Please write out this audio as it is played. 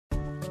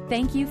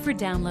Thank you for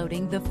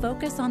downloading the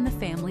Focus on the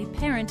Family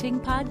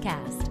Parenting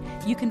Podcast.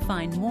 You can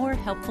find more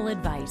helpful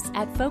advice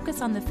at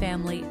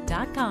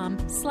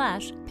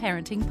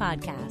focusonthefamily.com/parenting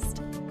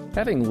podcast.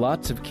 Having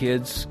lots of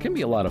kids can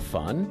be a lot of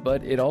fun,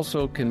 but it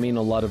also can mean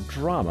a lot of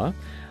drama.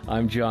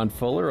 I'm John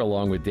Fuller,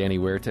 along with Danny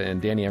Huerta.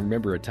 And Danny, I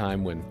remember a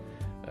time when,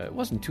 it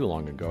wasn't too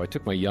long ago, I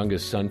took my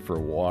youngest son for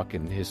a walk,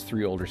 and his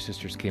 3 older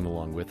sisters came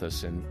along with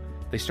us, and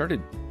they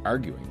started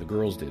arguing, the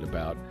girls did,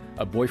 about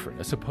a boyfriend,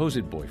 a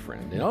supposed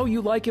boyfriend. And, oh,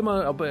 you like him,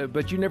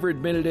 but you never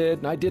admitted it,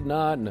 and I did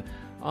not, and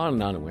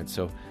on it went.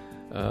 So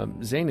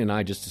Zane and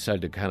I just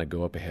decided to kind of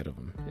go up ahead of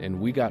them.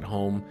 And we got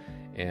home,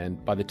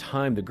 and by the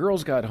time the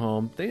girls got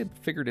home, they had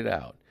figured it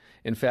out.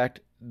 In fact,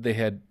 they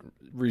had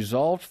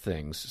resolved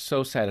things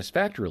so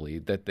satisfactorily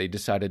that they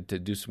decided to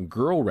do some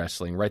girl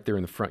wrestling right there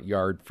in the front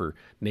yard for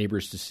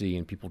neighbors to see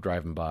and people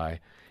driving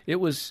by. It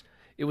was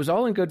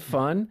all in good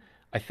fun,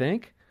 I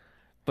think,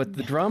 but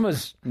the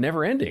drama's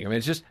never ending. I mean,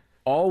 it's just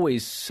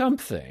always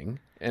something,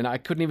 and I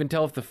couldn't even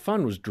tell if the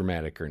fun was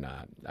dramatic or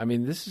not. I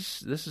mean, this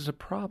is a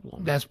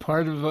problem. That's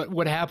part of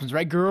what happens,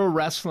 right? Girl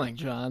wrestling,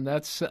 John.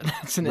 That's an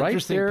right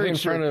interesting there picture. In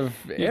front of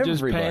everybody.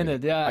 Just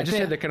painted, yeah. I just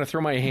had to kind of throw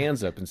my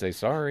hands up and say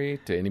sorry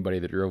to anybody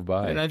that drove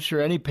by. And I'm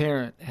sure any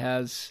parent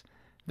has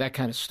that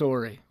kind of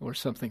story or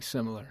something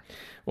similar.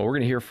 Well, we're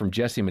going to hear from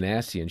Jessie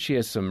Minassian. She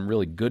has some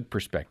really good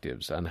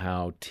perspectives on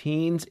how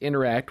teens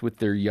interact with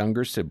their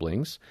younger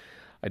siblings.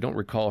 I don't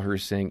recall her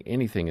saying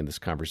anything in this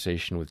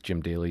conversation with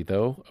Jim Daly,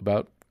 though,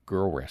 about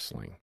girl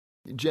wrestling.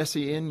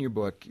 Jessie, in your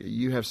book,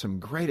 you have some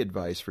great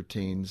advice for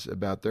teens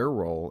about their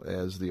role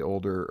as the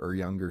older or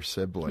younger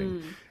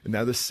sibling.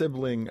 Now, the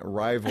sibling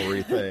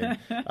rivalry thing,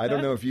 I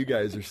don't know if you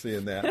guys are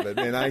seeing that, but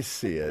man, I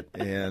see it.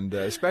 And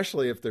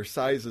especially if their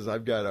sizes,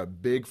 I've got a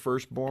big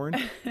firstborn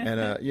and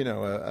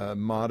a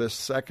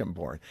modest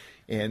secondborn.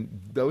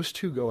 And those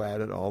two go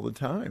at it all the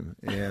time.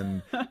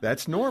 And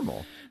that's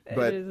normal.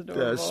 But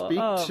speak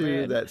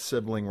to that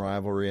sibling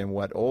rivalry and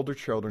what older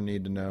children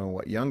need to know,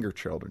 what younger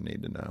children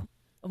need to know.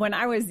 When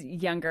I was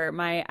younger,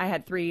 I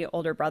had 3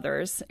 older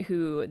brothers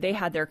who they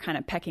had their kind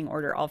of pecking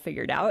order all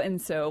figured out. And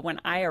so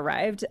when I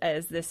arrived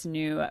as this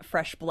new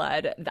fresh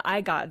blood, I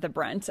got the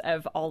brunt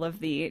of all of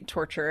the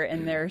torture.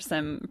 And there's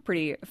some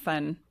pretty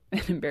fun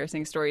and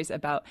embarrassing stories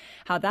about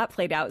how that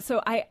played out.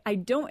 So I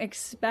don't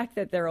expect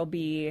that there will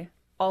be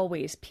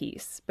always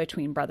peace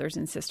between brothers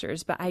and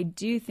sisters, but I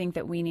do think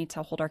that we need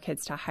to hold our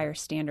kids to a higher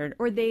standard,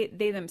 or they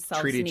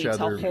themselves need to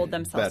hold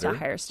themselves to a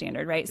higher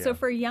standard, right? Yeah. So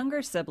for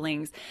younger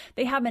siblings,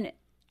 they have an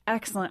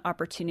excellent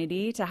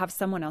opportunity to have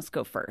someone else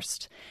go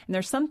first. And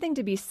there's something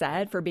to be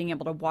said for being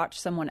able to watch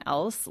someone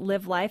else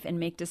live life and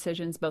make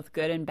decisions, both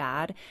good and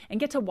bad, and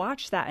get to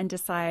watch that and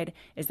decide,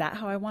 is that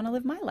how I want to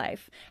live my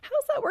life?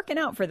 How's that working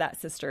out for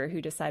that sister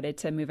who decided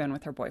to move in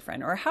with her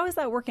boyfriend? Or how is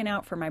that working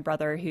out for my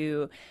brother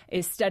who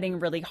is studying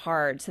really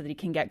hard so that he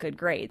can get good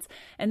grades?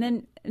 And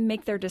then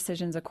make their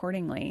decisions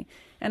accordingly.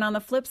 And on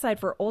the flip side,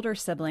 for older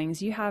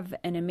siblings, you have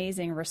an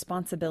amazing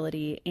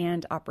responsibility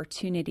and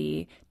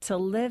opportunity to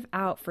live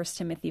out 1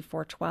 Timothy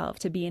 4:12,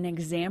 to be an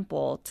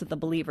example to the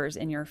believers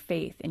in your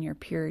faith, in your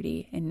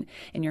purity, in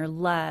your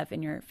love,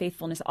 in your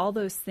faithfulness, all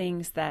those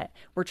things that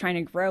we're trying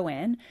to grow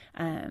in.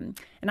 And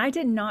I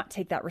did not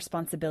take that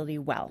responsibility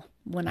well.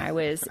 When I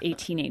was a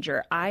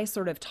teenager, I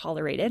sort of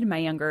tolerated my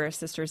younger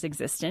sister's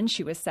existence.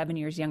 She was 7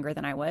 years younger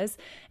than I was.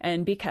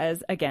 And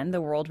because, again,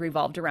 the world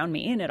revolved around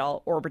me and it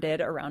all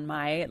orbited around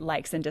my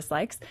likes and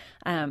dislikes,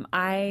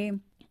 I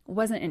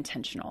wasn't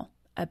intentional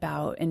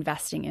about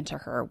investing into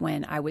her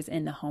when I was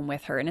in the home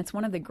with her. And it's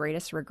one of the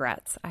greatest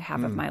regrets I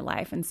have of my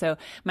life. And so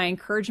my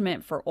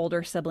encouragement for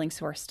older siblings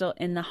who are still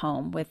in the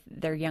home with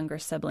their younger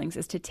siblings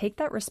is to take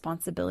that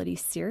responsibility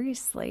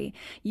seriously.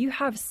 You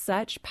have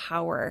such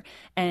power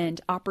and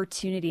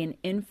opportunity and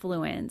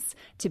influence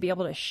to be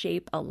able to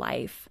shape a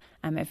life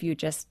if you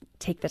just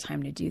take the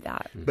time to do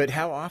that. But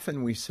how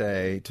often we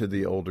say to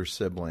the older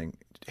sibling,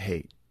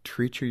 hey,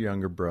 treat your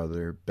younger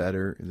brother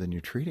better than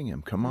you're treating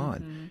him. Come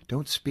on.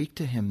 Don't speak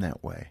to him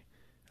that way.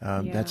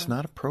 That's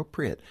not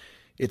appropriate.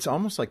 It's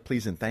almost like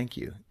please and thank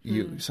you.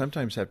 You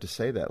sometimes have to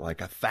say that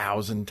like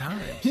 1,000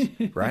 times,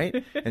 right?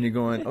 And you're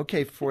going,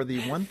 okay, for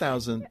the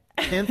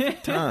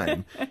 1,010th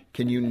time,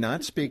 can you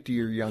not speak to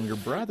your younger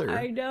brother?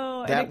 I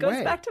know. And it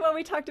goes back to what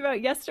we talked about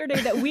yesterday,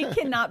 that we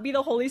cannot be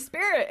the Holy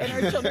Spirit in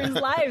our children's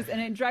lives.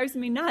 And it drives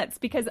me nuts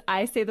because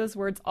I say those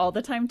words all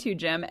the time too,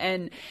 Jim.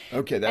 And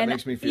okay, that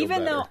makes me feel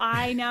even better. Though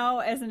I now,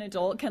 as an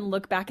adult, can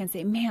look back and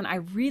say, man, I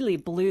really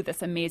blew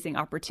this amazing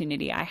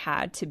opportunity I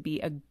had to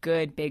be a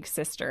good big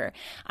sister.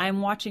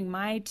 I'm watching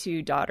my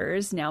 2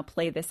 daughters now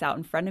play this out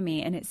in front of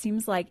me. And it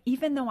seems like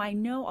even though I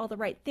know all the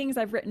right things,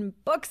 I've written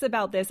books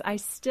about this, I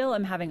still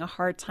am having a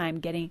hard time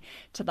getting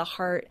to the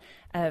heart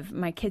of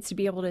my kids to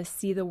be able to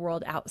see the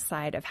world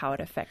outside of how it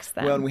affects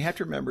them. Well, and we have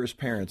to remember as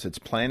parents, it's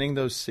planting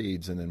those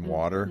seeds and then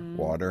water,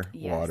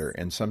 water.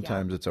 And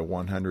sometimes it's a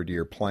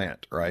 100-year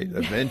plant, right?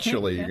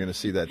 Eventually you're going to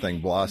see that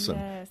thing blossom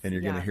and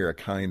you're going to hear a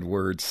kind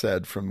word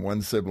said from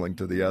one sibling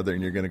to the other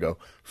and you're going to go,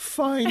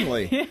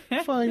 finally,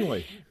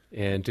 finally.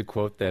 And to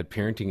quote that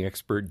parenting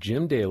expert,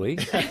 Jim Daly,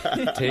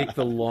 take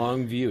the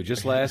long view.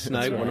 Just last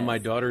night, one of my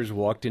daughters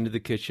walked into the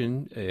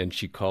kitchen and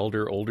she called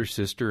her older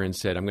sister and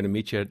said, I'm going to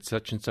meet you at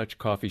such and such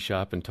coffee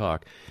shop and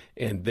talk.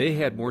 And they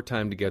had more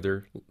time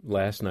together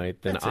last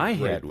night than I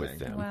had with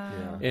them. Wow.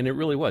 Yeah. And it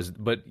really was.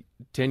 But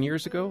 10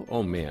 years ago,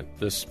 oh man,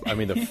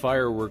 the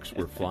fireworks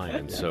were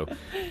flying. So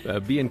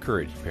be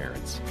encouraged,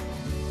 parents.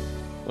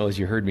 Well, as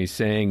you heard me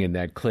saying in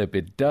that clip,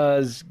 it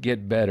does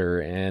get better,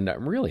 and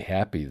I'm really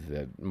happy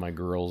that my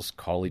girls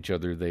call each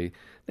other. They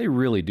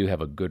really do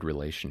have a good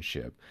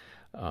relationship.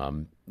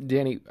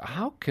 Danny,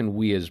 how can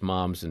we as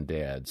moms and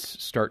dads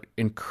start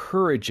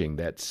encouraging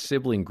that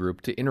sibling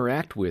group to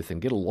interact with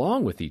and get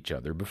along with each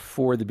other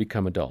before they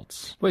become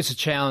adults? Well, it's a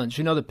challenge.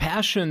 You know, the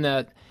passion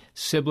that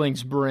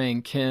siblings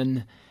bring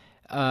can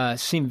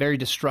seem very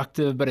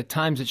destructive, but at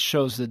times it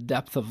shows the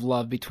depth of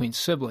love between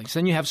siblings.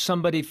 Then you have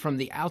somebody from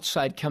the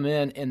outside come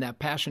in, and that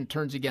passion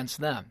turns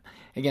against them,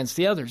 against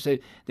the others.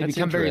 They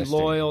become very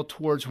loyal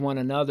towards one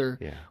another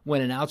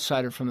when an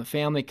outsider from the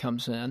family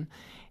comes in.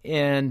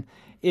 And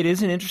it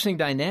is an interesting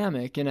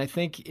dynamic, and I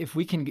think if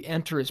we can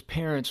enter as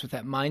parents with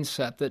that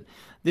mindset that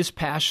this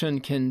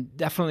passion can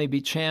definitely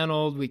be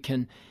channeled, we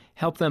can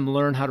help them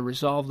learn how to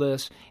resolve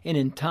this, and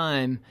in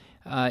time,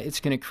 it's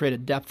going to create a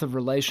depth of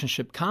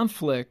relationship.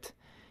 Conflict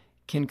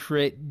can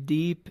create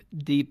deep,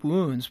 deep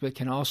wounds, but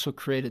can also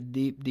create a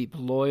deep, deep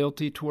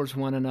loyalty towards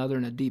one another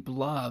and a deep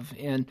love.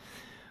 And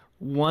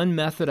one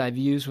method I've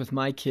used with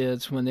my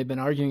kids when they've been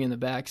arguing in the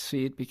back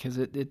seat, because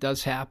it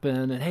does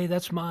happen, and hey,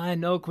 that's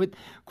mine, no, quit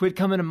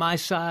coming to my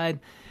side.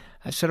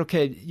 I said,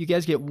 okay, you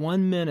guys get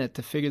 1 minute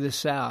to figure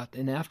this out,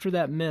 and after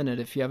that minute,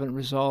 if you haven't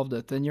resolved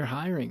it, then you're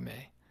hiring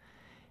me.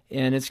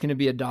 And it's going to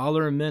be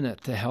 $1 a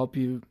minute to help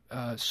you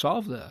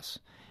solve this.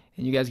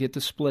 And you guys get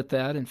to split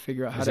that and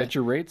figure out how to. Is that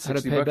your rate?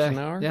 $60 an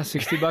hour? Yeah,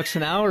 $60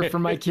 an hour for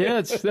my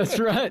kids. That's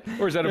right.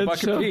 Or is that a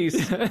buck a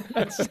piece?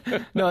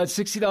 No, it's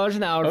 $60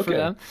 an hour for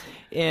them.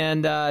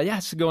 And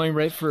it's the going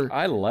rate for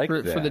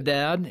the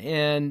dad.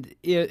 And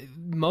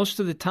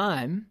most of the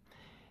time,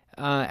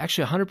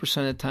 actually 100%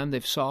 of the time,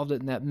 they've solved it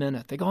in that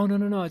minute. They go, oh,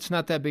 no, it's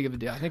not that big of a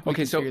deal. I think we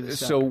can figure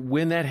this out. So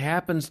when that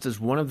happens, does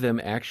one of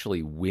them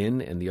actually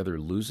win and the other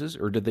loses?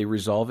 Or did they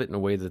resolve it in a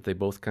way that they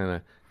both kind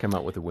of come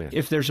out with a win?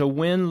 If there's a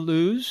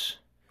win-lose,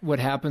 what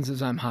happens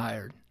is I'm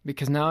hired.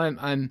 Because now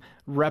I'm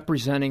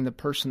representing the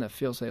person that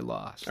feels they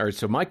lost. All right,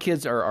 so my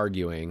kids are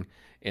arguing,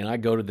 and I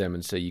go to them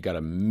and say, you got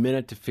a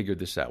minute to figure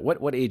this out.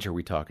 What age are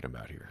we talking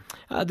about here?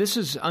 This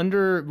is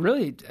under,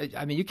 really,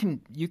 I mean,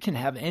 you can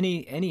have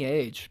any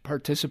age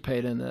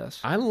participate in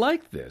this. I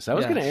like this. I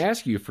was going to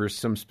ask you for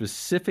some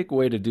specific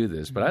way to do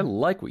this, but I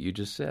like what you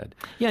just said.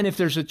 Yeah, and if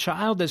there's a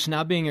child that's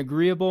not being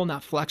agreeable,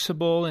 not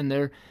flexible, and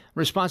their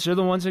response, they're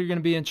the ones that are going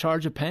to be in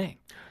charge of paying.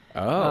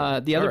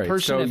 The other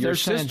person, so if your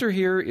saying, sister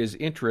here is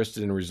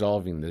interested in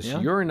resolving this. Yeah.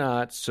 You're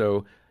not,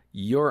 so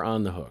you're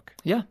on the hook.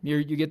 Yeah,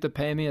 you get to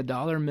pay me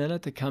 $1 a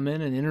minute to come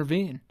in and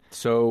intervene.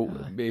 So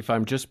if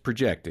I'm just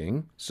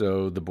projecting,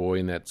 so the boy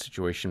in that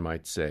situation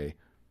might say,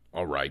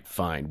 all right,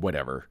 fine,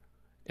 whatever,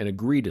 and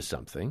agree to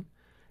something.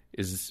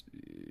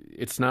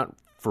 It's not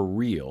for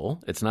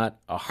real. It's not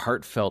a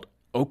heartfelt,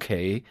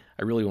 okay,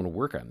 I really want to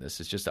work on this.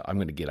 It's just, I'm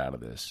going to get out of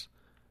this.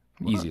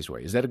 Easiest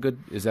way. Is that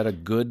a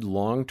good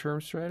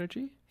long-term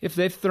strategy? If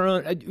they've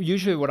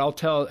usually what I'll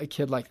tell a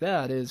kid like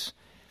that is,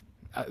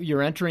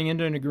 you're entering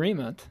into an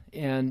agreement,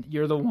 and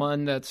you're the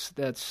one that's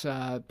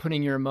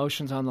putting your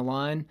emotions on the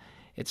line.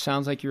 It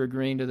sounds like you're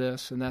agreeing to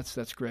this, and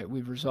that's great.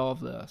 We've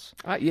resolved this.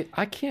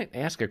 I can't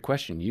ask a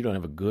question you don't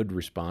have a good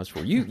response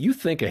for. You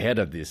think ahead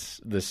of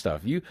this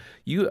stuff.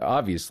 You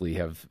obviously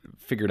have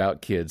figured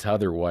out kids, how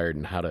they're wired,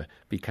 and how to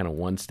be kind of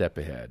one step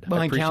ahead.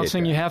 Well, in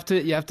counseling, you have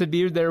to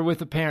be there with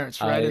the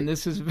parents, right? And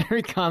this is a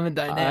very common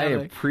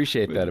dynamic. I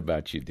appreciate that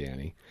about you,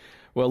 Danny.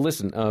 Well,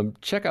 listen,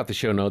 check out the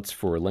show notes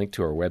for a link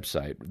to our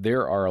website.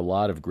 There are a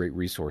lot of great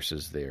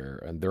resources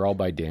there, and they're all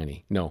by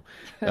Danny. No,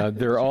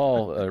 they're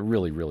all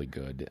really, really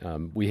good.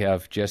 We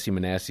have Jessie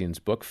Minassian's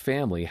book,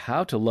 Family,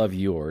 How to Love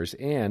Yours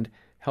and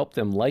Help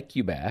Them Like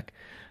You Back.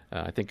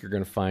 I think you're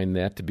going to find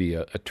that to be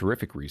a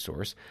terrific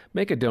resource.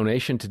 Make a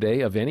donation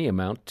today of any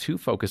amount to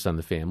Focus on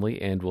the Family,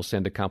 and we'll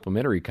send a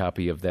complimentary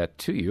copy of that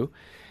to you.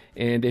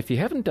 And if you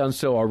haven't done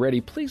so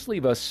already, please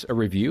leave us a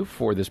review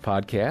for this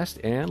podcast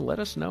and let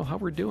us know how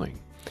we're doing.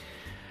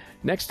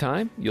 Next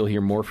time, you'll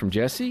hear more from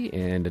Jessie.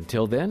 And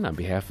until then, on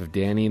behalf of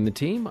Danny and the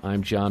team,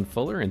 I'm John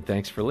Fuller, and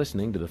thanks for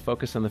listening to the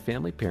Focus on the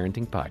Family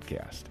Parenting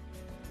Podcast.